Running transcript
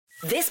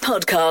This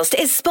podcast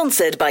is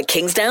sponsored by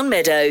Kingsdown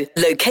Meadow,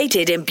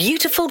 located in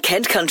beautiful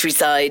Kent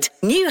countryside.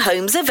 New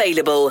homes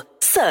available.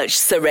 Search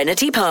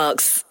Serenity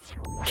Parks.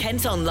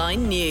 Kent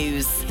Online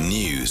News.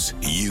 News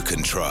you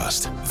can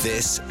trust.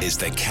 This is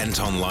the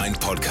Kent Online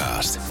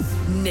Podcast.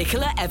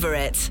 Nicola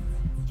Everett.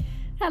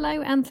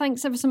 Hello, and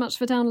thanks ever so much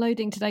for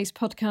downloading today's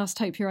podcast.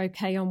 Hope you're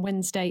okay on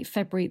Wednesday,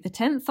 February the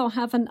 10th. I'll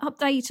have an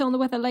update on the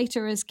weather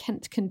later as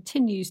Kent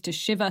continues to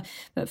shiver.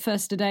 But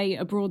first today,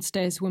 a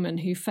Broadstairs woman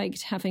who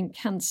faked having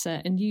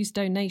cancer and used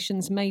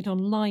donations made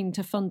online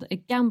to fund a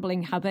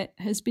gambling habit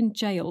has been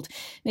jailed.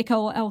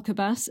 Nicole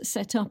Elkabas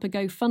set up a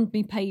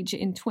GoFundMe page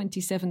in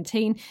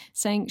 2017,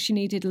 saying she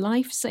needed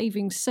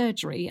life-saving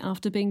surgery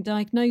after being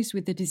diagnosed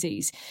with the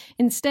disease.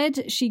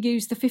 Instead, she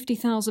used the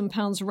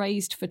 £50,000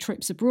 raised for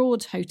trips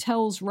abroad,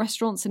 hotels,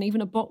 restaurants and even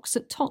a box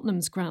at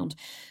Tottenham's ground.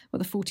 Well,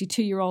 the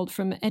 42-year-old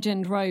from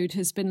Edgend Road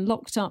has been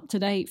locked up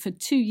today for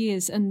 2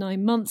 years and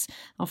 9 months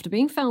after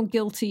being found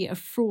guilty of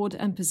fraud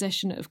and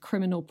possession of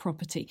criminal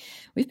property.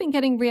 We've been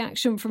getting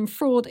reaction from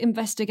fraud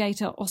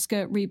investigator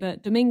Oscar Reba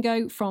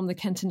Domingo from the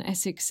Kent and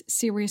Essex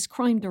Serious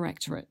Crime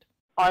Directorate.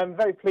 I'm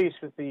very pleased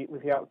with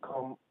the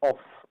outcome of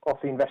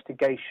the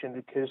investigation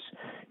because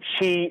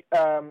she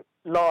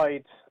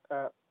lied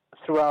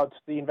throughout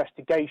the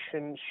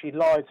investigation, she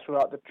lied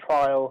throughout the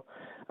trial,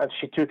 and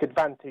she took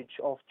advantage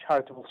of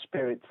charitable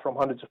spirit from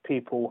hundreds of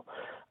people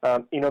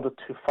in order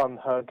to fund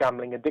her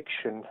gambling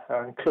addiction,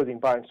 including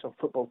buying some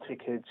football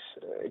tickets,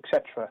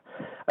 etc.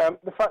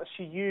 The fact that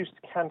she used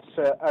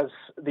cancer as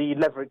the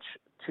leverage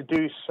to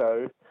do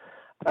so,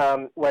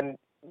 when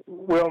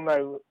we all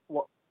know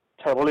what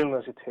terrible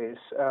illness it is,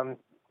 and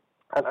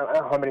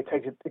how many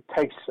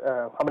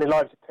how many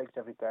lives it takes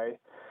every day.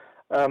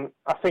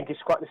 I think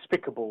it's quite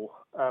despicable,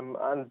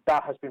 and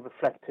that has been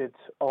reflected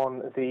on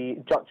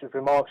the judge's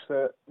remarks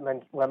that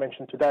were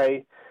mentioned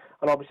today,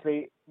 and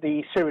obviously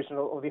the seriousness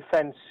of the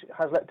offence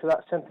has led to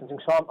that sentencing.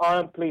 So I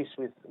am pleased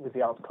with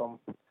the outcome.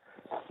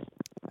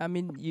 I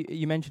mean,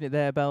 you mentioned it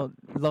there about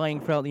lying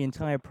throughout the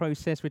entire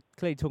process. We're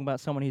clearly talking about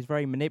someone who's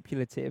very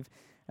manipulative.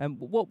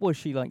 What was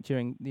she like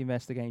during the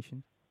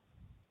investigation?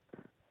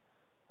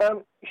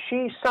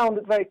 She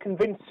sounded very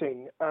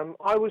convincing.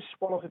 I was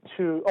one of the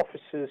two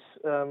officers,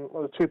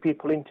 or the two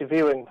people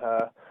interviewing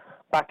her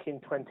back in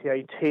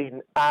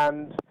 2018,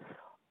 and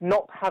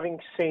not having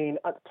seen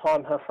at the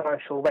time her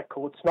financial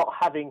records, not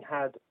having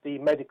had the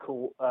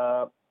medical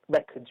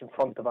records in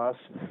front of us,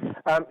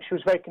 she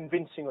was very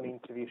convincing on the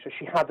interview. So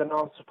she had an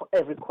answer for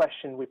every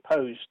question we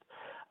posed.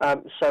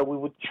 So we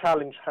would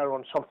challenge her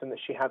on something that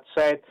she had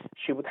said.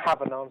 She would have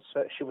an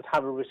answer. She would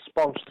have a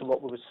response to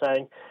what we were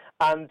saying.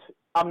 And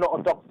I'm not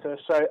a doctor,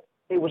 so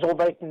it was all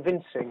very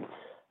convincing.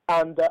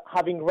 And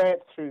having read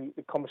through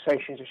the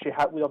conversations that she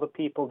had with other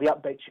people, the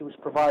updates she was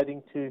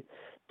providing to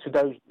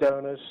those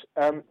donors,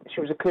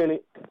 she was a clearly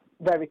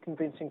very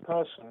convincing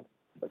person.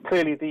 But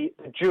clearly the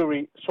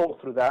jury saw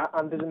through that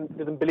and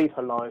didn't believe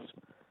her lies.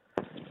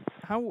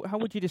 How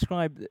would you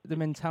describe the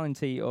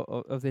mentality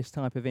of this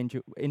type of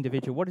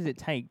individual? What does it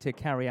take to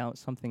carry out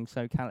something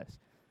so callous?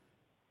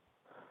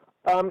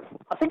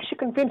 I think she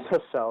convinced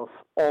herself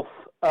of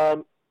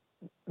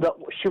that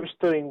what she was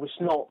doing was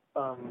not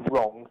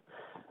wrong,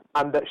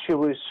 and that she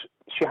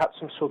had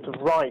some sort of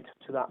right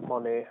to that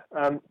money.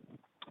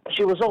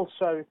 She was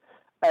also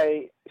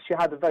she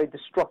had a very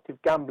destructive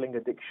gambling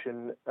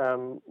addiction.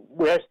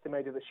 We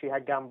estimated that she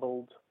had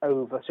gambled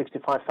over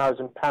 £65,000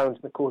 in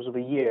the course of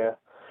a year,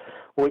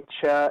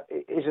 which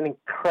is an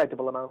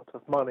incredible amount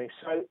of money.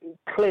 So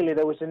clearly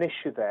there was an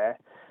issue there.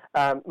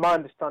 My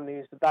understanding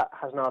is that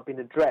has now been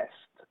addressed.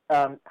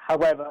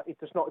 However, it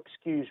does not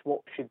excuse what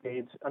she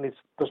did, and it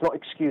does not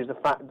excuse the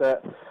fact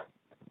that,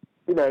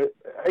 a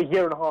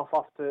year and a half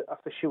after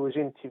she was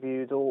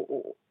interviewed,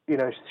 or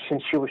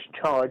since she was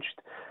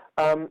charged,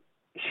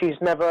 she's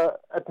never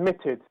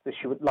admitted that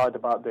she lied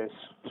about this.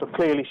 So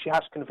clearly she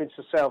has convinced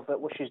herself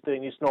that what she's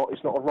doing is not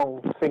a wrong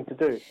thing to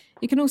do.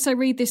 You can also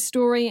read this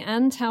story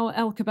and how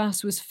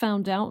Elkabas was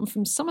found out, and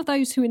from some of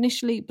those who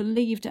initially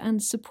believed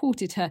and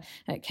supported her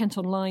at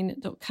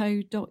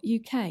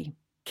kentonline.co.uk.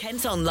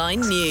 Kent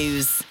Online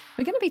News.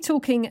 We're going to be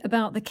talking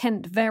about the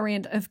Kent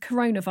variant of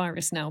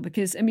coronavirus now,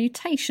 because a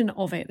mutation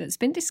of it that's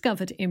been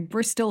discovered in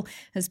Bristol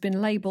has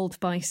been labelled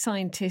by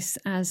scientists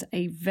as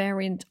a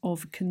variant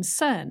of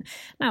concern.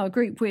 Now, a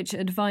group which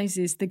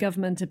advises the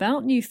government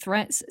about new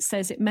threats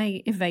says it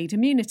may evade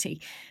immunity.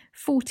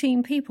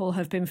 14 people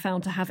have been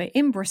found to have it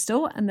in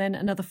Bristol, and then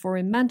another 4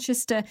 in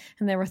Manchester,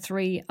 and there are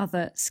 3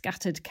 other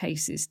scattered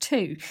cases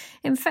too.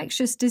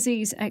 Infectious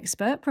disease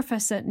expert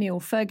Professor Neil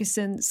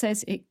Ferguson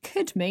says it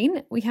could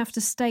mean we have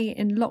to stay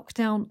in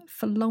lockdown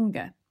for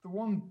longer. The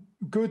one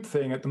good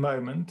thing at the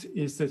moment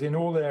is that in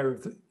all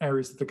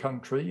areas of the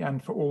country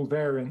and for all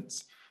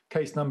variants,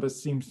 case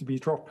numbers seems to be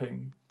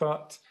dropping,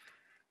 but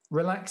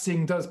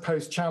relaxing does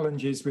pose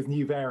challenges with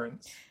new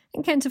variants.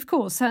 And Kent, of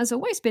course, has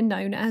always been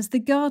known as the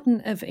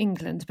Garden of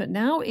England, but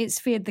now it's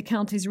feared the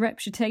county's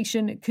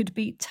reputation could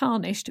be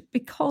tarnished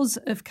because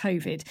of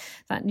COVID.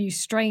 That new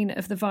strain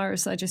of the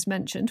virus I just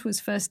mentioned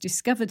was first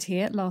discovered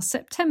here last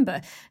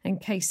September,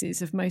 and cases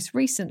have most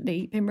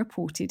recently been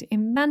reported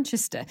in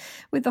Manchester.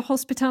 With the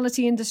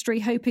hospitality industry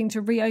hoping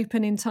to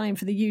reopen in time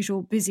for the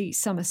usual busy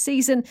summer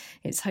season,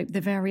 it's hoped the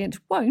variant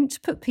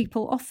won't put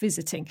people off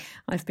visiting.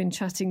 I've been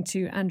chatting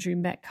to Andrew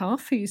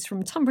Metcalf, who's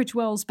from Tunbridge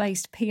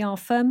Wells-based PR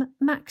firm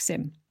Maxim.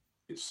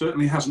 It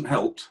certainly hasn't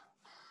helped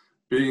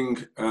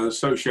being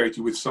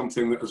associated with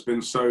something that has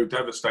been so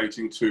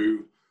devastating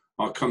to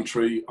our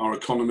country, our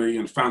economy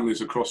and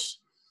families across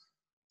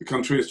the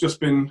country. It's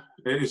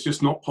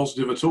just not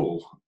positive at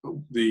all.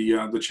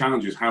 The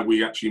challenge is how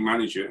we actually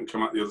manage it and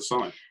come out the other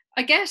side.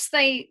 I guess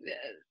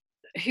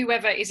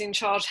whoever is in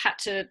charge had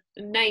to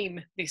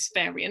name this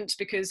variant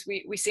because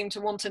we seem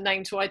to want a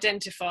name to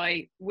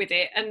identify with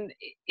it. And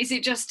is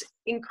it just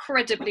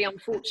incredibly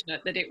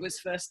unfortunate that it was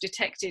first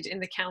detected in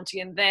the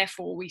county and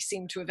therefore we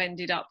seem to have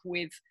ended up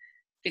with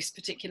this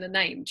particular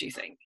name, do you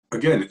think?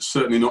 Again, it's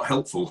certainly not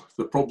helpful.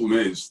 The problem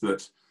is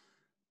that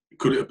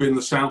could it have been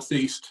the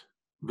Southeast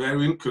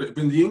variant? Could it have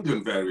been the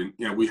England variant?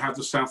 We have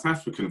the South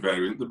African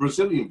variant, the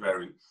Brazilian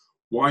variant.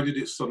 Why did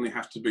it suddenly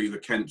have to be the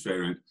Kent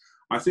variant?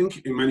 I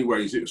think in many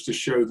ways it was to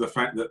show the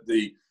fact that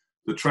the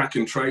track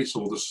and trace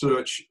or the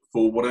search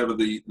for whatever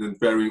the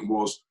variant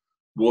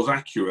was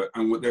accurate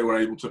and they were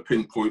able to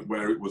pinpoint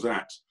where it was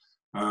at.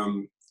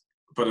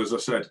 But as I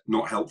said,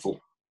 not helpful.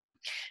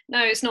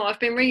 No, it's not. I've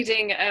been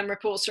reading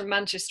reports from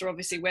Manchester,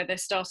 obviously, where they're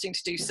starting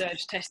to do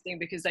surge testing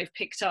because they've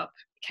picked up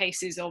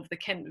cases of the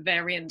Kent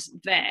variant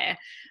there.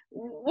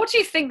 What do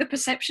you think the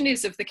perception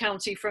is of the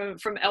county from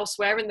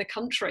elsewhere in the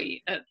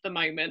country at the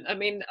moment? I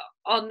mean,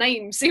 our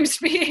name seems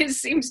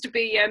to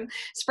be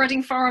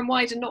spreading far and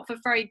wide and not for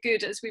very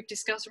good, as we've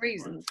discussed,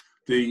 reasons.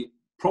 The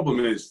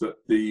problem is that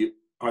the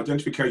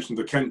identification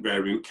of the Kent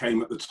variant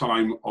came at the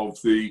time of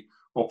the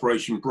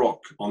Operation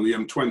Brock on the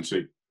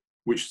M20,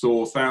 which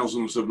saw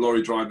thousands of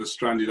lorry drivers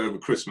stranded over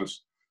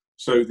Christmas.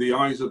 So the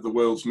eyes of the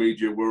world's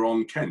media were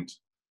on Kent.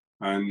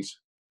 And,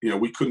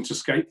 we couldn't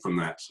escape from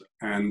that.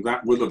 And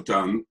that will have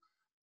done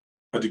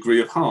a degree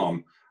of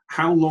harm.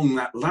 How long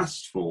that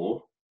lasts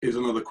for is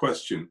another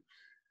question.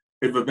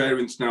 If a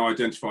variant's now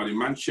identified in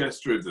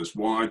Manchester, if there's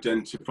one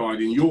identified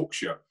in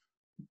Yorkshire,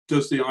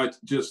 does the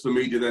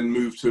media then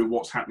move to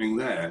what's happening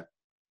there?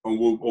 Or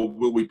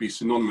will we be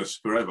synonymous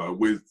forever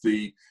with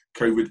the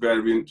COVID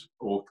variant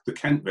or the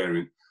Kent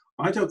variant?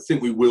 I don't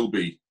think we will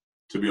be,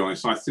 to be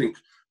honest. I think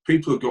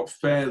people have got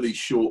fairly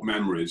short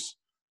memories.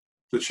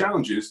 The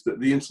challenge is that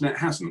the internet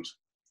hasn't.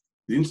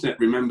 The internet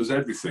remembers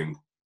everything.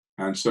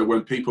 And so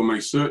when people may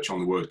search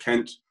on the word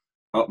Kent,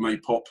 up may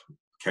pop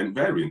Kent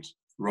variant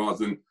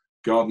rather than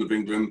Garden of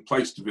England,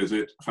 place to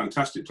visit, a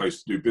fantastic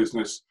place to do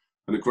business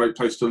and a great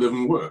place to live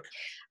and work.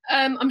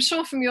 I'm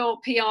sure from your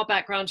PR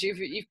background, you've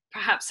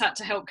perhaps had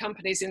to help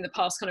companies in the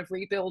past kind of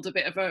rebuild a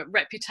bit of a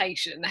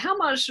reputation. How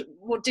much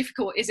more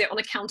difficult is it on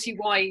a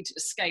county-wide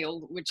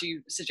scale, would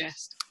you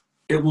suggest?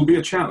 It will be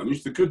a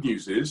challenge. The good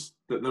news is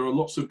that there are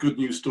lots of good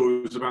news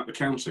stories about the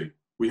county.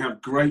 We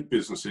have great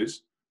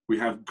businesses. We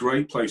have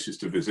great places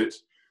to visit.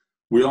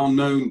 We are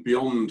known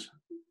beyond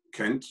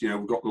Kent.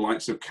 We've got the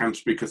likes of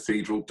Canterbury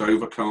Cathedral,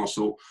 Dover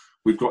Castle.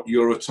 We've got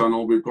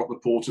Eurotunnel. We've got the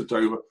Port of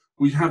Dover.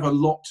 We have a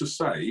lot to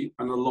say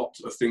and a lot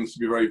of things to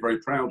be very, very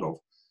proud of.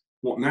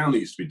 What now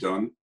needs to be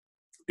done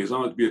is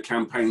either be a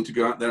campaign to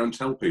go out there and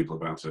tell people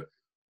about it.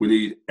 We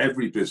need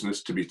every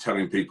business to be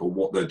telling people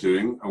what they're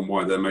doing and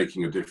why they're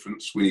making a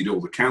difference. We need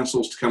all the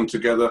councils to come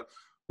together.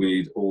 We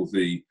need all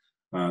the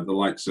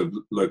likes of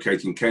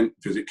Locating Kent,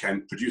 Visit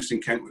Kent,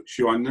 Producing Kent, which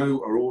I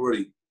know are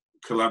already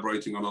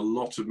collaborating on a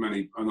lot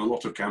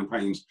of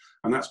campaigns,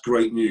 and that's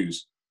great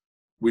news.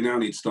 We now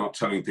need to start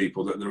telling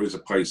people that there is a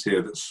place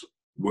here that's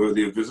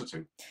worthy of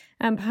visiting.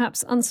 And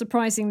perhaps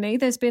unsurprisingly,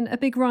 there's been a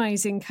big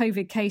rise in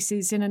COVID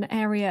cases in an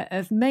area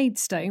of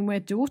Maidstone where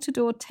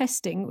door-to-door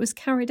testing was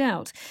carried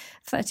out.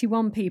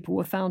 31 people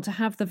were found to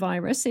have the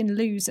virus in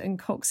Lewes and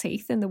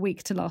Coxheath in the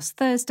week to last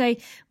Thursday,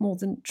 more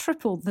than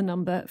triple the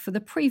number for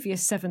the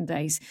previous 7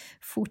 days.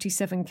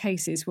 47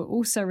 cases were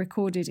also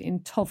recorded in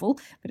Tovel,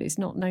 but it's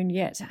not known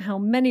yet how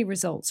many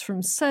results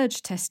from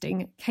surge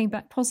testing came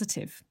back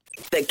positive.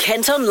 The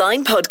Kent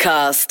Online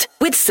Podcast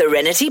with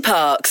Serenity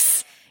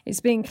Parks. It's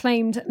being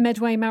claimed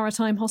Medway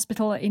Maritime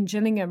Hospital in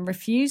Gillingham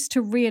refused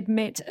to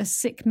readmit a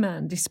sick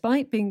man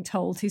despite being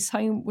told his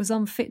home was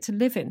unfit to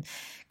live in.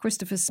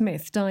 Christopher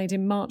Smith died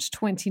in March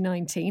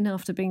 2019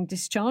 after being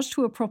discharged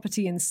to a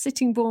property in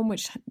Sittingbourne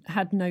which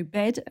had no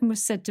bed and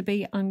was said to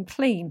be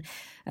unclean.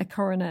 A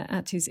coroner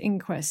at his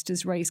inquest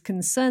has raised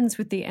concerns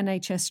with the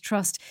NHS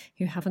Trust,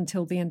 who have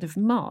until the end of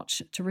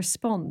March to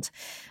respond.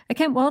 A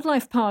Kent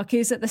Wildlife Park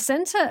is at the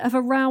centre of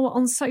a row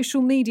on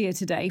social media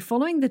today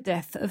following the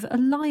death of a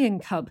lion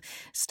cub.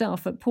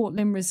 Staff at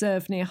Portland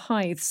Reserve near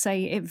Hythe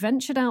say it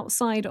ventured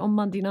outside on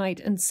Monday night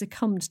and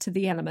succumbed to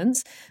the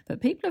elements,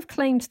 but people have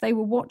claimed they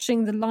were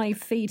watching the live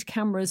feed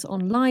cameras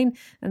online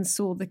and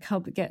saw the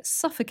cub get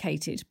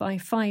suffocated by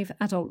 5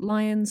 adult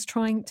lions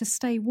trying to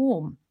stay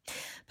warm.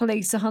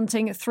 Police are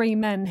hunting 3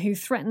 men who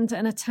threatened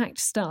and attacked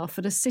staff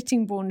at a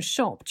Sittingbourne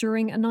shop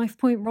during a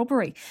knife-point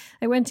robbery.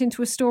 They went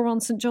into a store on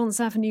St John's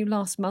Avenue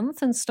last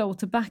month and stole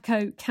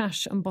tobacco,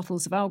 cash and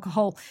bottles of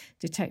alcohol.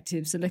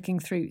 Detectives are looking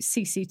through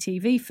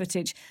CCTV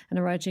footage and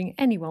are urging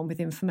anyone with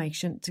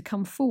information to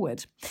come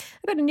forward.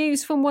 A bit of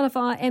news from one of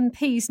our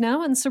MPs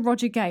now, and Sir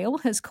Roger Gale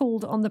has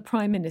called on the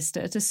Prime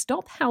Minister to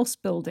stop house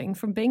building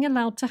from being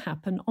allowed to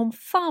happen on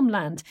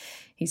farmland.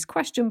 He's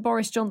questioned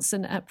Boris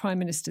Johnson at Prime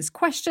Minister's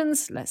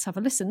Questions. Let's have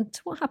a listen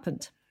to what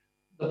happened.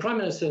 The Prime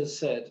Minister has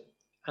said,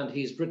 and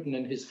he's written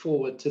in his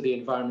foreword to the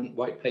Environment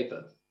White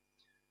Paper,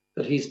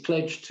 that he's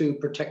pledged to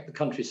protect the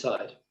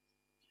countryside.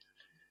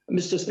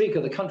 Mr.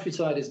 Speaker, the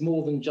countryside is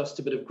more than just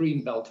a bit of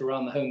green belt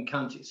around the home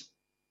counties.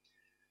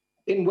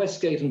 In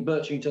Westgate and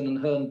Birchington and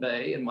Herne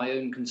Bay, in my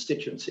own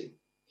constituency,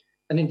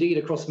 and indeed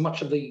across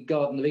much of the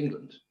Garden of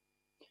England,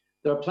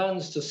 there are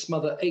plans to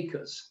smother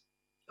acres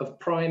of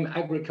prime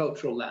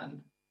agricultural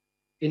land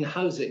in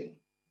housing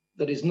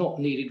that is not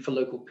needed for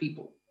local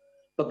people,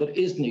 but that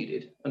is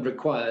needed and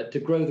required to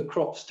grow the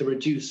crops to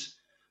reduce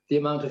the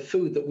amount of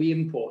food that we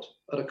import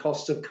at a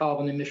cost of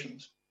carbon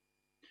emissions.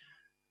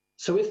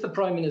 So if the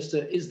Prime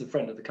Minister is the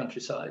friend of the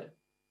countryside,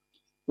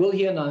 will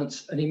he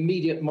announce an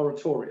immediate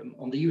moratorium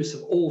on the use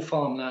of all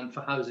farmland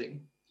for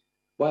housing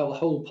while the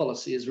whole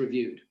policy is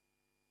reviewed?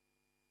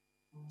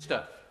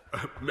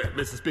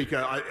 Mr.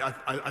 Speaker,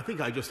 I think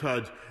I just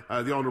heard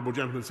the honourable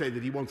gentleman say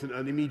that he wants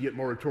an immediate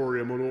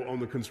moratorium on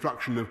the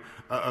construction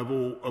of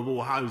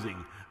all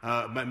housing.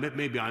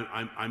 Maybe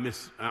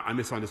I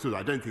misunderstood.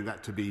 I don't think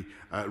that to be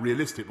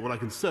realistic. But what I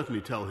can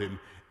certainly tell him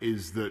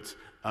is that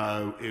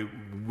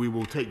we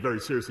will take very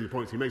seriously the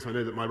points he makes. I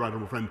know that my right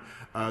honourable friend,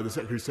 the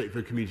Secretary of State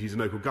for Communities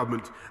and Local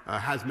Government,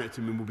 has met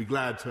him and will be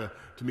glad to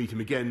meet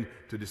him again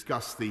to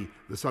discuss the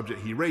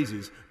subject he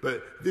raises.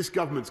 But this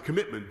government's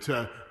commitment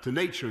to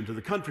nature and to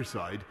the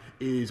countryside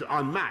is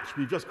unmatched.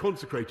 We've just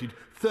consecrated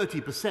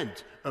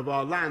 30% of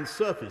our land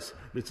surface,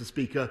 Mr.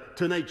 Speaker,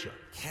 to nature.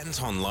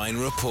 Kent Online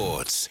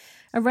reports.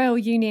 A rail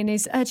union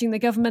is urging the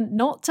government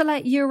not to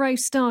let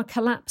Eurostar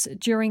collapse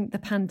during the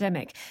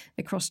pandemic.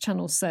 The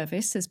cross-channel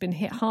service has been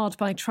hit hard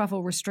by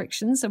travel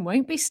restrictions and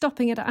won't be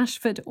stopping at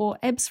Ashford or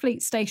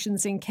Ebbsfleet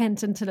stations in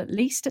Kent until at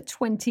least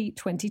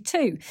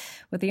 2022,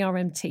 where the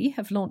RMT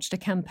have launched a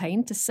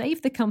campaign to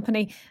save the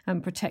company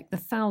and protect the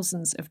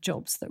thousands of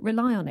jobs that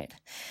rely on it.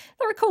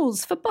 There are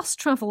calls for bus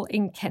travel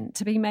in Kent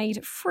to be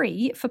made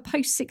free for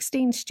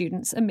post-16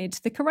 students amid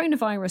the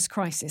coronavirus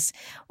crisis.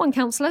 One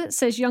councillor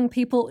says young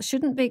people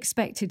shouldn't be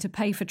expected to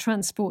pay for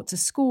transport to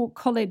school,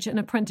 college, an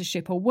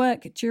apprenticeship or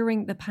work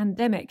during the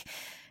pandemic.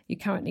 You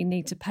currently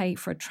need to pay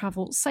for a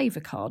travel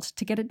saver card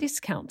to get a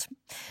discount.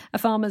 A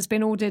farmer's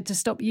been ordered to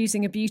stop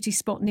using a beauty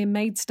spot near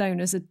Maidstone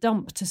as a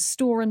dump to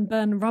store and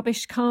burn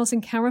rubbish, cars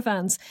and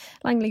caravans.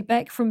 Langley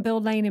Beck from Bill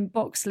Lane in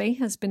Boxley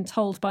has been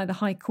told by the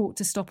High Court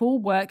to stop all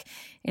work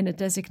in a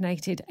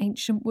designated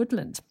ancient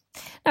woodland.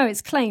 Now,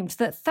 it's claimed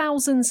that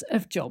thousands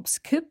of jobs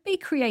could be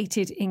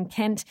created in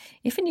Kent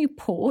if a new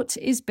port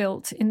is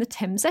built in the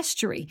Thames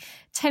estuary.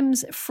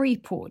 Thames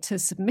Freeport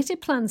has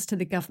submitted plans to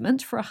the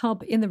government for a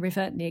hub in the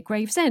river near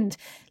Gravesend,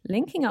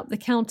 linking up the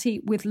county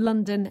with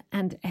London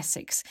and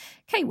Essex.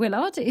 Kate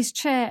Willard is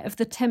chair of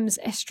the Thames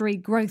Estuary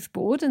Growth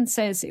Board and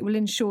says it will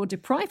ensure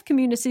deprived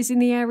communities in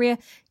the area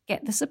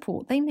get the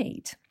support they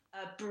need.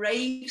 A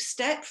brave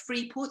step,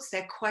 Freeport's,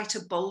 they're quite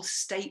a bold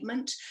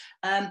statement,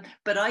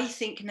 but I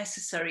think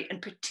necessary,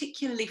 and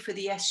particularly for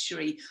the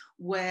estuary,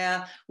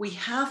 where we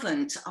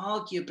haven't,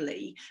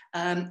 arguably,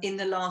 in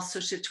the last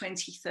sort of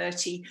 20,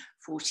 30,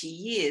 40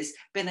 years,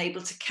 been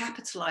able to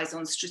capitalise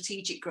on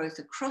strategic growth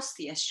across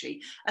the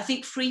estuary. I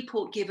think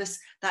Freeport give us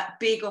that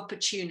big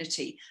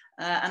opportunity,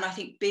 and I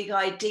think big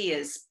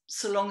ideas,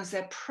 so long as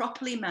they're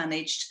properly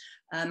managed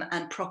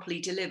and properly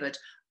delivered,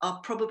 are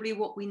probably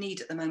what we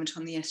need at the moment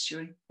on the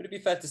estuary. Would it be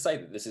fair to say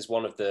that this is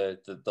one of the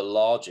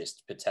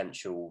largest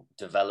potential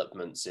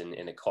developments in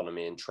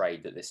economy and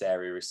trade that this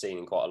area has seen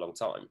in quite a long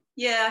time?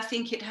 Yeah, I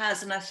think it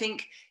has. And I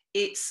think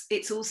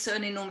it's also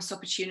an enormous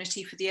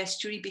opportunity for the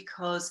estuary,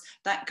 because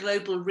that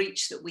global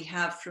reach that we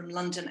have from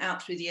London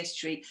out through the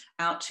estuary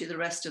out to the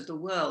rest of the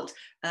world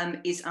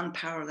is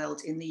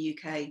unparalleled in the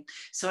UK.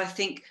 So I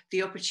think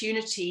the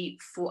opportunity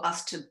for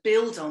us to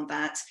build on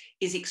that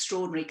is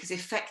extraordinary, because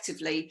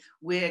effectively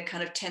we're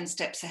kind of 10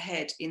 steps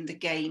ahead in the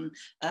game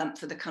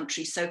for the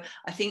country. So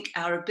I think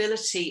our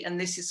ability, and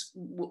this is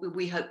what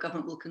we hope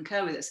government will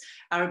concur with us,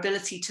 our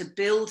ability to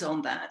build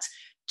on that,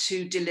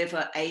 to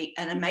deliver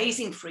an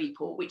amazing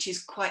Freeport, which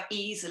is quite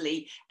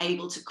easily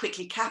able to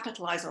quickly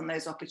capitalise on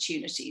those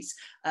opportunities,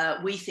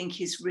 we think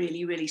is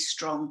really, really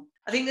strong.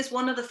 I think there's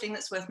one other thing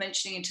that's worth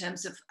mentioning in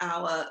terms of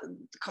our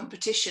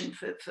competition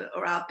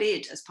or our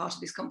bid as part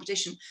of this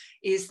competition,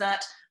 is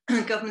that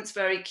government's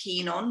very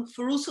keen on,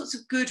 for all sorts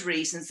of good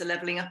reasons, the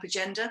levelling up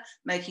agenda,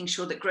 making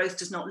sure that growth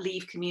does not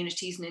leave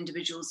communities and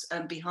individuals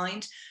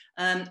behind.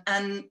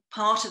 And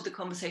part of the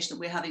conversation that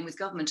we're having with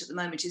government at the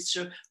moment is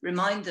to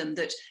remind them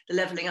that the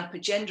levelling up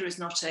agenda is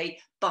not a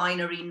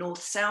binary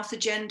north-south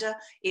agenda.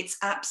 It's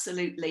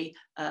absolutely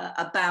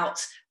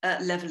about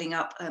levelling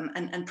up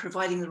and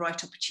providing the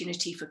right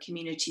opportunity for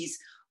communities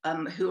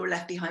who are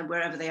left behind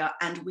wherever they are.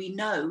 And we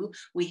know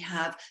we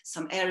have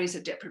some areas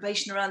of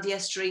deprivation around the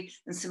estuary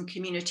and some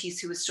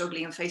communities who are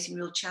struggling and facing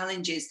real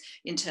challenges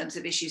in terms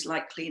of issues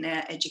like clean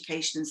air,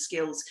 education and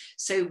skills.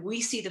 So we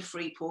see the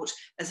Freeport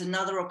as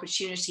another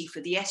opportunity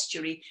for the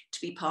estuary to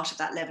be part of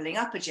that levelling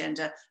up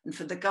agenda and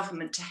for the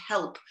government to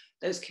help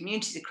those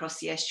communities across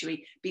the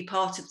estuary be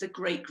part of the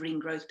great green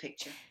growth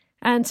picture.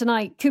 And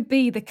tonight could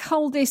be the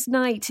coldest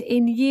night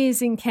in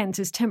years in Kent,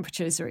 as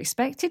temperatures are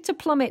expected to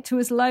plummet to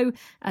as low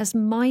as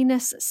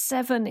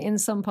 -7 in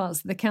some parts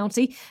of the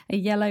county. A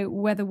yellow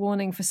weather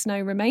warning for snow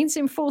remains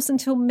in force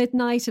until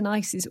midnight, and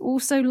ice is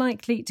also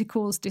likely to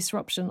cause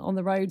disruption on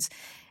the roads.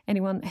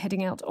 Anyone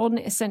heading out on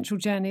essential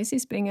journeys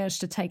is being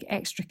urged to take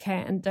extra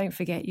care. And don't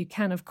forget, you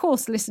can, of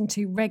course, listen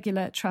to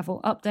regular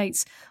travel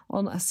updates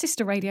on a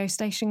sister radio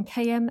station,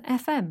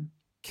 KMFM.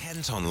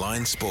 Kent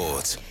Online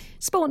Sport.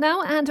 Sport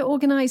now, and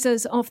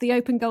organisers of the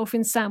Open Golf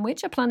in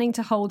Sandwich are planning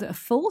to hold a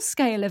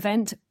full-scale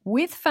event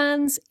with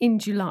fans in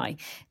July.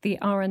 The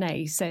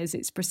R&A says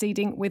it's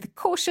proceeding with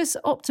cautious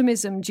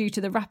optimism due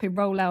to the rapid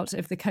rollout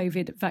of the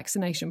COVID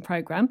vaccination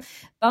programme.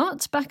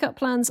 But backup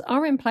plans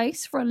are in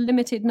place for a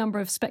limited number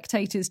of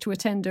spectators to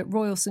attend at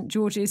Royal St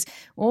George's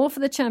or for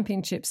the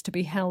championships to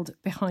be held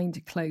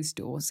behind closed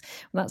doors.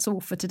 Well, that's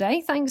all for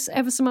today. Thanks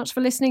ever so much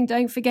for listening.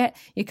 Don't forget,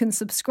 you can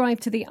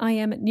subscribe to the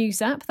IM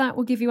News app. That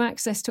will give you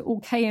access to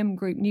all KM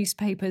Group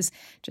newspapers.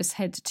 Just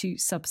head to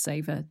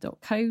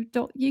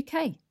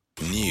subsaver.co.uk.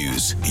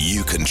 News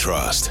you can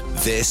trust.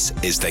 This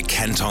is the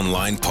Kent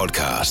Online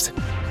Podcast.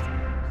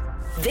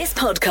 This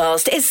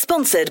podcast is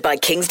sponsored by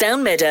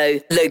Kingsdown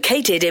Meadow,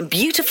 located in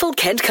beautiful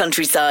Kent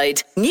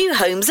countryside. New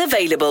homes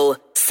available.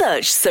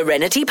 Search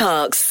Serenity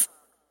Parks.